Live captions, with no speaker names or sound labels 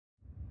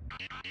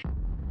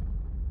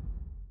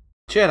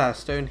Jedi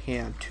Stone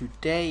here, and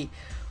today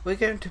we're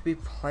going to be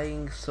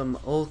playing some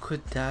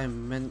Awkward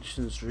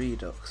Dimensions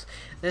Redux.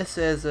 This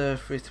is a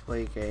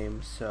free-to-play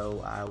game,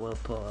 so I will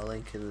put a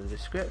link in the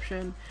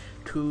description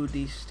to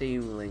the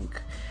Steam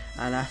link.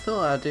 And I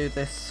thought I'd do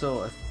this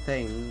sort of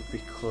thing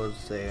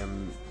because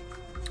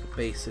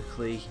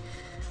basically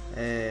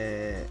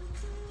I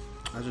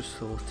just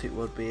thought it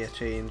would be a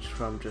change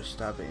from just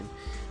having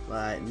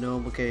like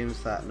normal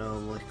games that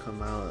normally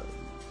come out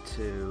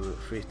to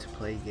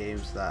free-to-play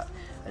games that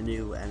are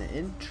new and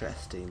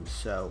interesting.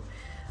 So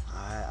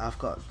I've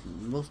got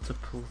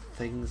multiple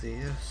things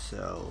here,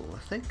 so I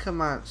think I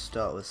might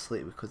start with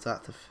sleep because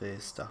that's the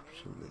first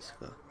option. Let's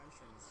go.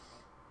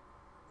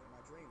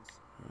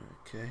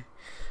 Okay,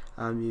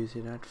 I'm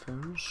using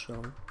headphones,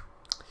 so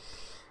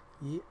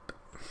yep,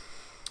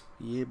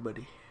 yeah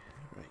buddy.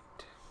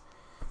 Right,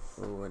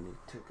 oh I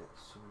need to get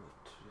some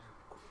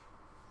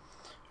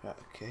right,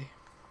 okay.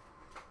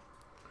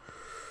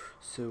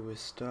 So we're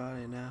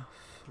starting off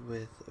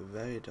with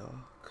very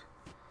dark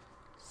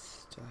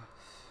stuff.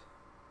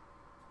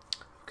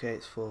 Okay,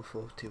 it's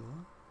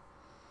 4:41.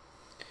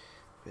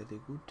 Very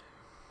good.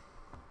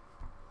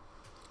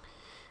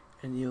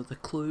 Any other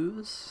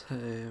clues?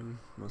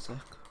 One sec.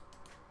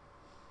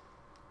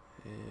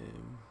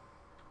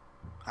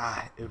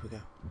 Here we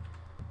go.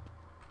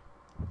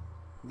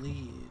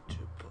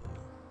 Legible.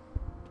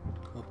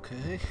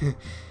 Okay.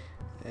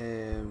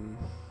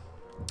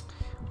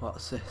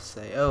 What's this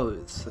say? Oh,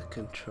 it's the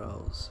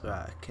controls.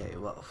 Right, okay,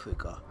 what have we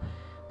got?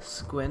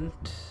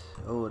 Squint.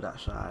 Oh,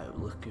 that's right,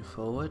 looking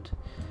forward.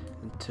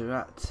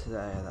 Interact.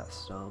 There,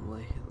 that's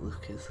normally.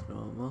 Look is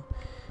normal.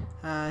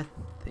 I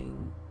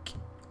think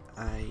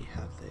I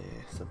have the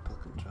simple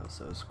control,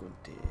 so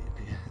squinty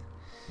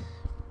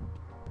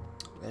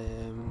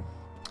in.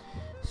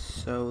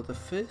 So the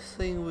first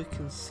thing we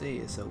can see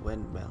is a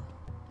windmill.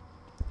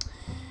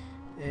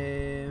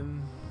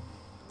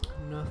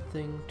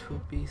 Nothing to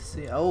be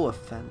seen. Oh, a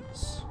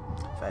fence.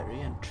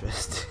 Very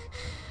interesting.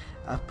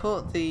 I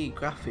put the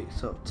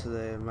graphics up to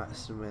the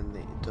maximum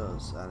that it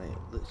does, and it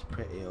looks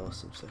pretty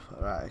awesome so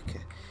far. Right,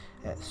 okay.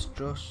 It's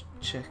just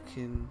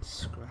checking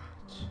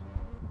scratch.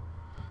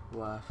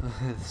 Wow,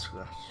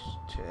 scratch.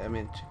 I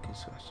mean, chicken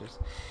scratches.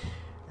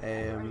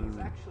 It's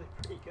actually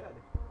pretty good.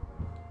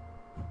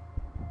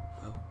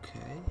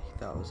 Okay,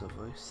 that was a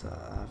voice that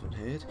I haven't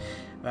heard.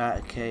 Right,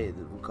 okay,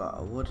 we've got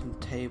a wooden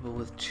table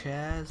with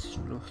chairs,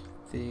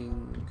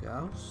 nothing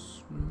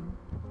else.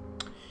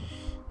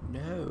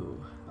 No.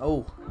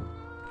 Oh.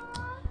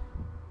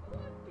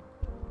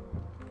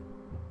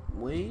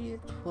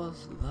 What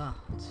was that?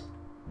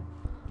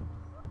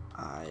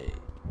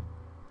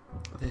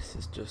 This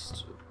is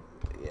just,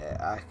 yeah,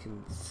 I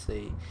can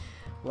see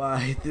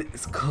why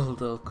it's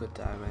called Awkward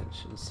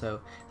Dimensions.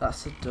 So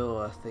that's a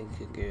door I think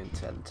I'm going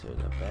to enter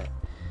in a bit,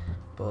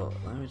 but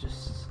let me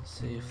just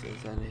see if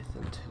there's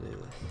anything to do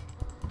with.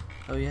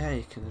 Oh yeah,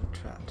 you can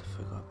interact. I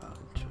forgot about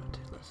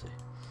interacting. Let's see.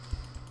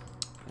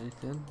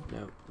 Anything?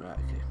 No. Right,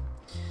 okay.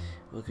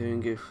 We're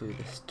going to go through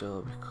this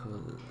door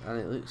because, and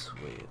it looks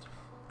weird.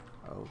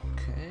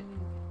 Okay.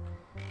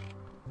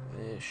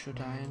 Should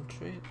I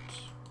enter it?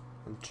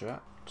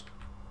 Interact.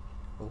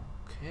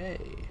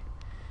 Okay.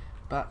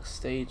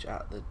 Backstage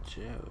at the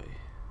Joey.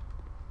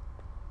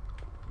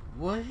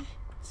 What?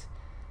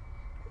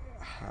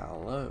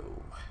 Hello.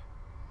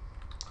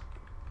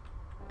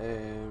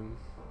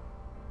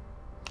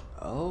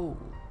 Oh.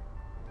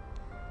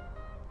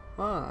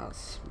 Well,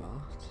 that's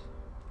smart.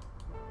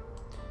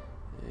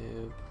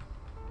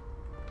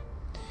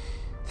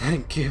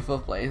 Thank you for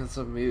playing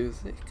some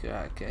music.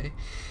 Okay.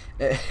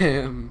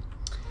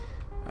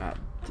 Right,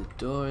 the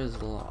door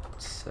is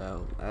locked,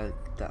 so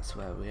that's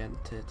where we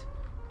entered.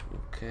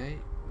 Okay,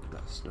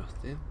 that's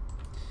nothing.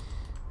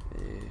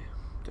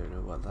 Don't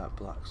know what that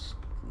black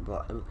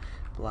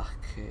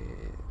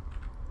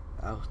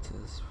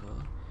outer's for.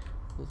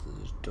 Oh,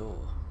 there's a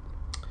door.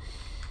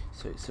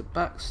 So it's a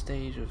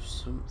backstage of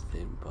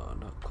something, but I'm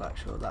not quite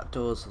sure. That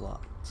door's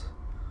locked.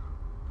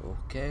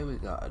 Okay, we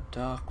got a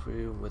dark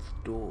room with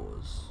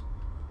doors.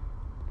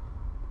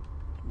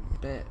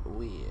 Bit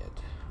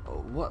weird.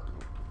 Oh, what?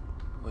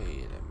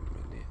 Wait a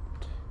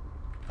minute.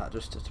 That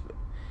just touched a bit.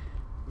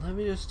 Let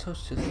me just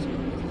touch this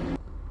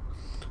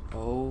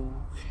door.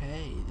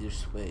 Okay,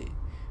 just wait.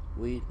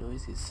 Weird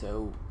noises.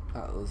 So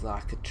that was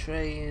like a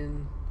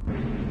train.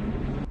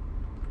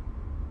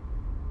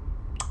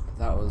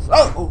 That was.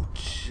 Oh,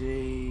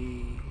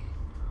 gee.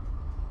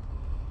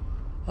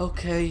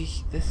 Okay,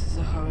 this is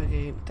a horror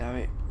game. Damn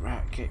it.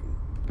 Right, okay.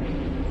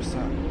 What's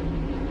that?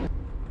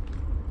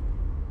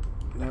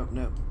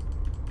 No.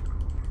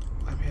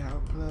 Let me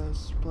out,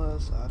 please.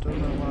 I don't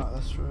know what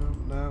this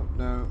room. No.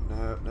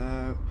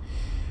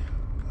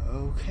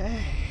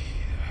 Okay.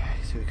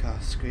 Right, so we got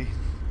a screen.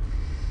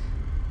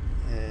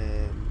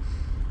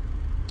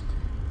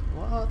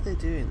 What are they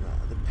doing there?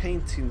 They're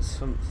painting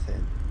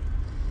something.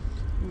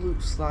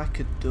 Looks like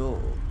a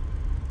door.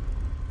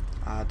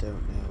 I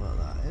don't know what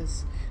that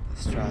is.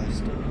 Let's try this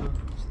door.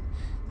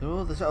 They're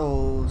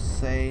all the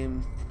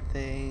same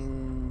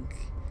thing.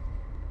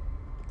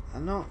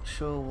 I'm not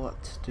sure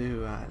what to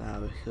do right now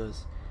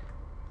because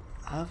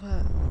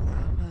okay.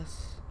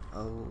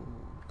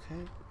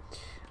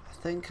 I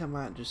think I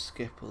might just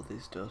skip all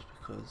these doors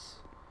because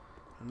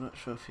I'm not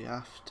sure if you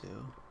have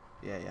to.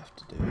 Yeah, you have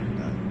to do it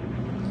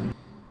now.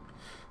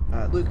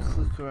 Right, look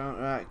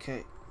around. Right,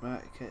 okay,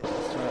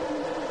 that's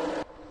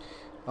right.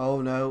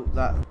 Oh no,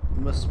 that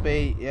must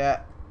be,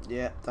 yeah,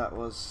 that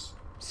was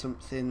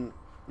something.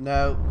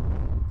 No.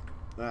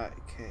 Right,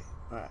 okay,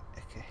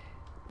 okay.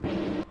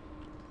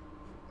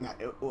 Right,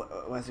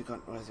 where's it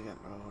gone? Oh,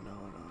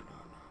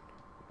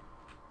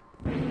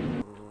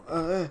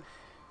 no.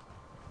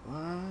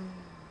 Why?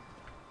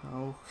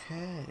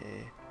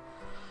 Okay.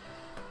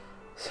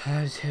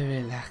 Time to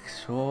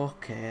relax.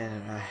 Okay,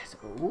 right.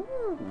 Ooh.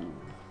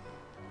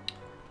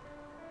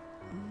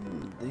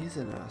 These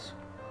are nice.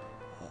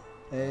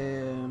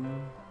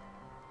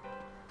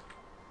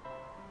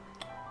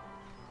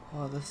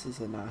 Oh, this is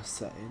a nice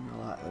setting. I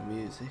like the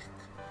music.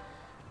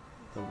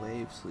 The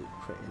waves look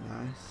pretty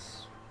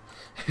nice.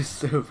 It's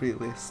so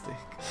realistic.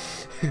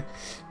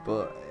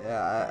 But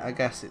yeah, I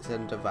guess it's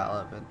in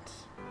development.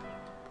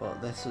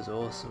 But this is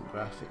awesome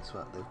graphics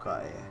what they've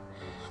got here.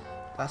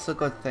 That's a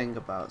good thing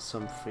about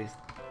some free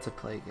to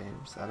play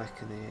games, and I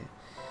can hear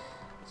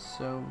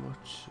so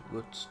much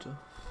good stuff.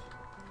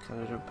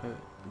 Can I jump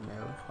out?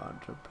 No, I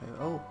can't jump out.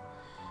 Oh,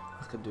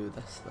 I can do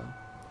this though,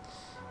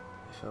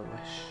 if I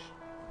wish.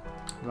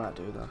 I might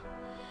do that.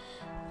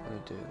 I'm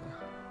gonna do that.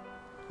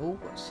 Oh,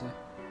 what's that?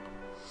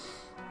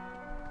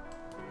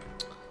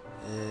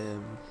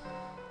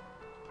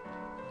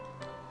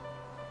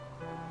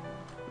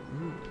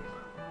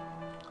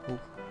 Oh,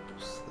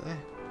 what's that?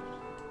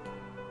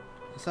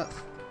 Is that?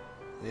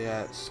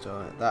 Yeah, it's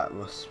starting. That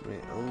must be.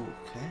 Oh,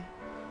 okay.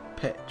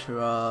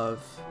 Picture of.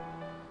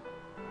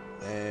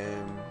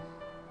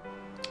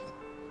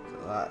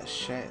 Like a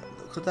shape.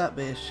 Could that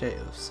be a shape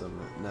of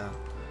something? No,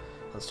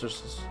 that's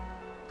just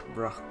a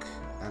rock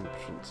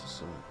entrance or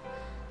something.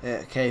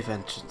 Yeah, cave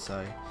entrance.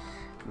 Sorry.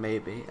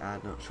 Maybe.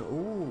 I'm not sure.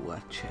 Oh,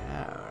 a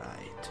chair.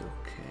 Right.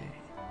 Okay.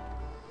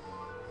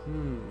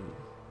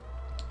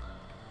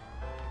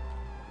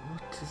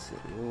 What is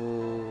it?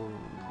 Oh.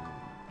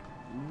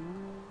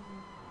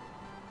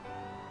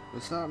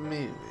 Is that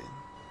moving?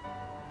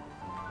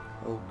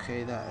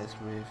 Okay, that is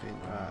moving.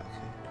 Right,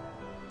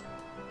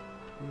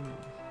 okay.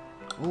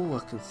 Oh, I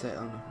can sit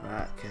on it.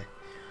 Right, okay.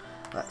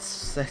 Let's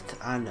sit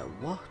and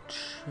watch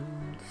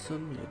the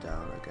sun go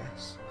down, I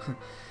guess.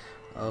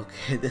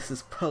 Okay, this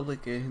is probably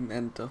going to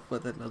end up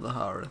with another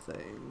horror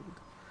thing.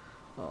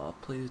 Oh,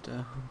 please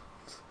don't.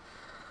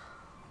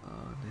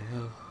 Oh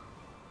no.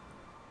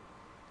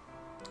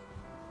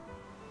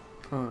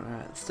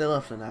 Alright, still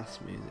have the nice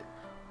music.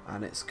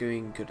 And it's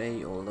going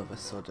great all of a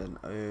sudden.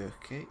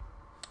 Okay.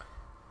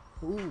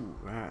 Ooh,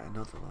 right,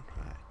 another one.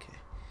 Right, okay.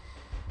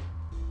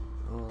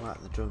 Oh, I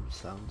like the drum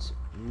sounds.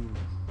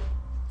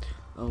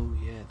 Oh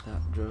yeah,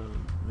 that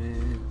drum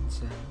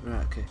sound.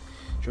 Right, okay.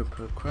 Jump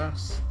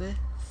across this.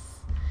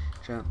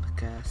 Jump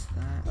across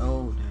that.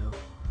 Oh no.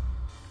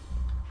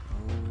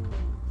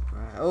 Oh,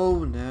 right.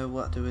 Oh no,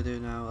 what do we do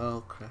now?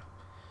 Oh crap.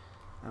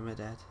 Am I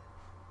dead?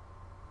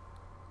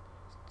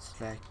 It's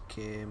like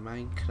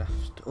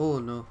Minecraft. Oh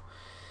no.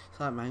 It's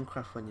like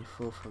Minecraft when you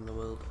fall from the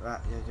world.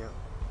 Right, here we go.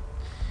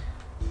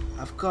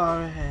 I've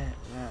got it.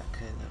 Right,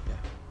 okay, there we go.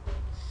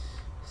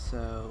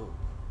 So,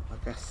 I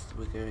guess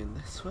we're going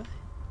this way.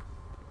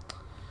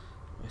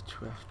 Which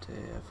we have to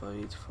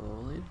avoid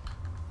falling.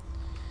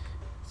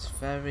 It's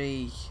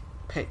very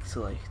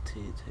pixelated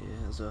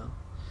here as well.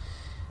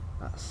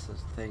 That's the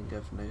thing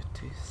I've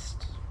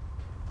noticed.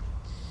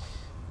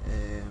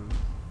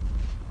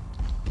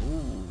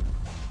 Ooh,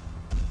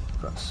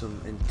 got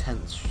some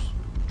intense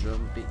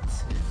drum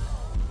beats here.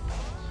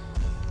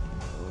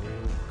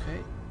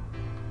 Okay.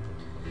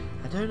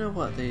 I don't know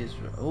what these.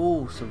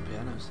 Oh, some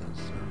piano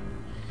sounds.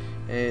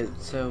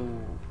 So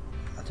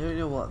I don't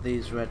know what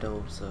these red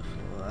orbs are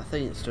for. I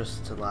think it's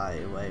just to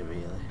light away,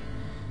 really.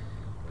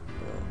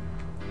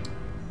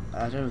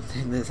 But I don't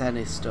think there's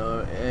any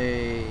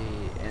story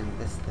in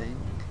this thing,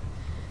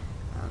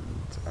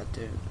 and I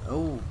don't.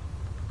 Oh.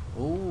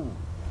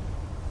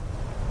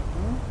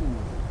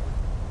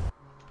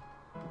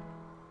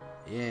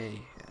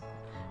 Yay.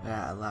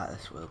 Right, I like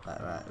this world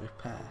better. Right,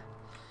 repair.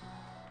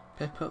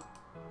 Pip up.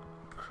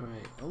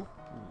 Crate. Oh.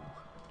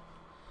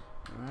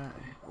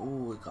 Right. Oh,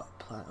 we got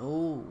plant.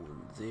 Oh,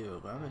 zero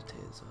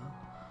gravity as well.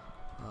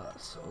 Oh,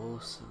 that's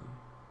awesome.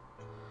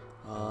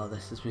 Oh,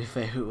 this is my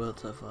favourite world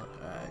so far.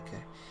 Right,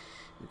 okay.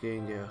 We're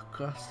going to go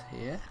across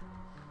here.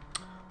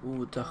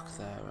 Oh, dock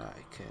there.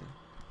 Right, okay.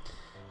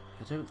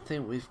 I don't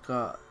think we've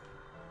got.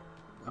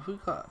 Have we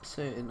got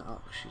certain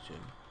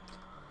oxygen?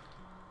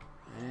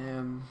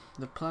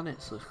 The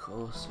planets look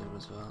awesome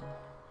as well.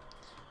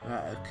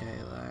 Right,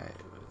 okay, like,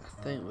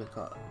 I think we've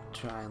got to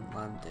try and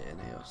land it in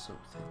here or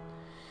something.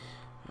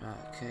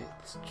 Right, okay,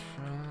 let's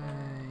try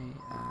and,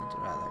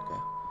 right, there we go.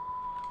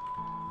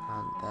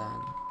 And then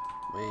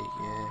we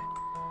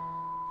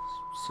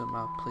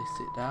somehow place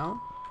it down.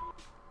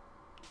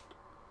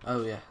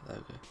 Oh yeah, there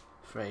we go.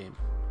 Frame.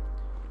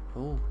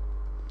 Oh.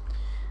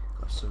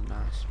 Got some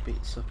nice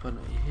beats up on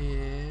it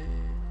here.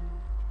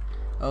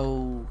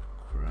 Oh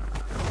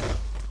crap.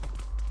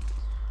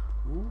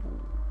 Ooh.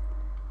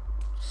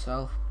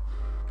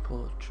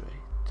 Self-portrait.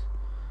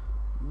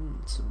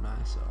 Some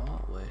nice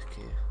artwork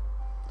here.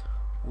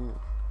 Ooh.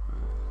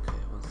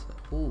 Okay, one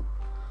sec. Ooh.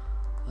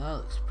 That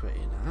looks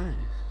pretty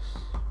nice.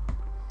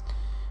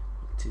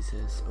 What is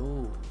this?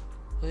 Oh,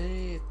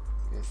 wait,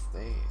 is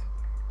there?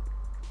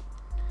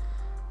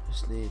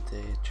 Just need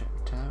to check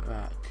it out.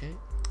 Right, okay.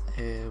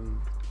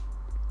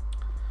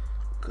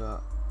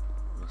 Got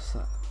what's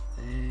that?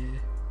 I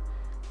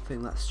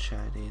think that's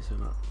Chinese.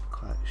 I'm not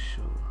quite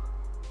sure.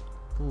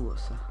 Oh,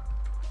 what's that?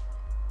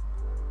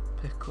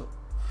 Pick up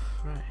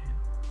frame.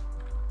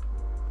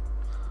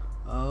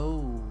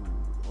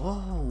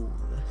 Oh,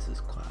 this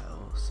is quite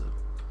awesome.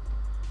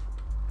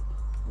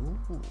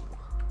 Ooh.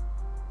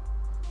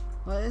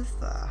 What is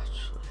that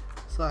actually?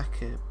 It's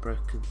like a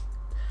broken...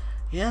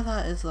 Yeah,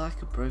 that is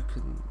like a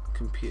broken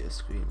computer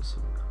screen or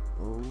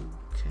something.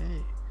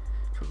 Okay.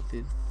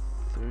 Something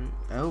through...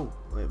 Oh,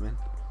 wait a minute.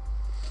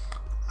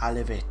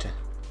 Elevator.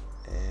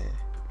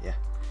 Yeah.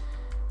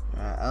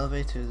 Right,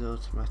 elevator is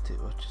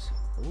automatic. What is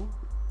it?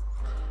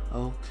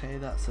 Oh. Okay,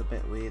 that's a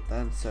bit weird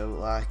then. So,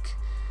 like...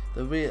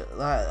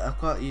 I've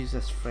got to use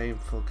this frame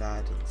for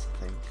guidance,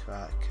 I think.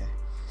 Right, okay.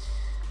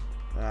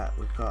 Right,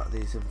 we've got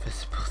these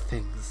invisible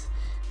things.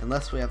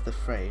 Unless we have the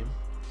frame,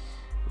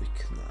 we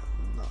can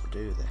not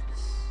do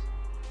this.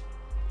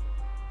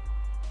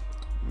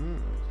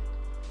 And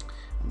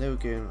we're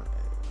going.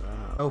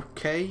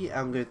 Okay,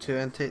 I'm going to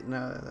end it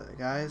now,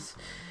 guys.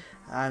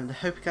 And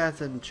hope you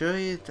guys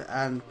enjoyed.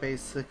 And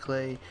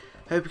basically,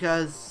 hope you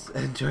guys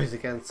enjoyed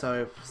again.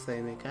 Sorry for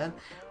saying it again.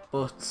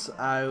 But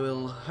I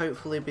will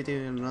hopefully be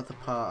doing another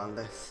part on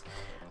this.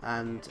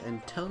 And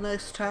until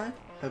next time,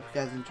 hope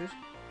you guys enjoyed.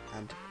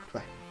 And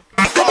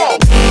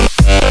bye.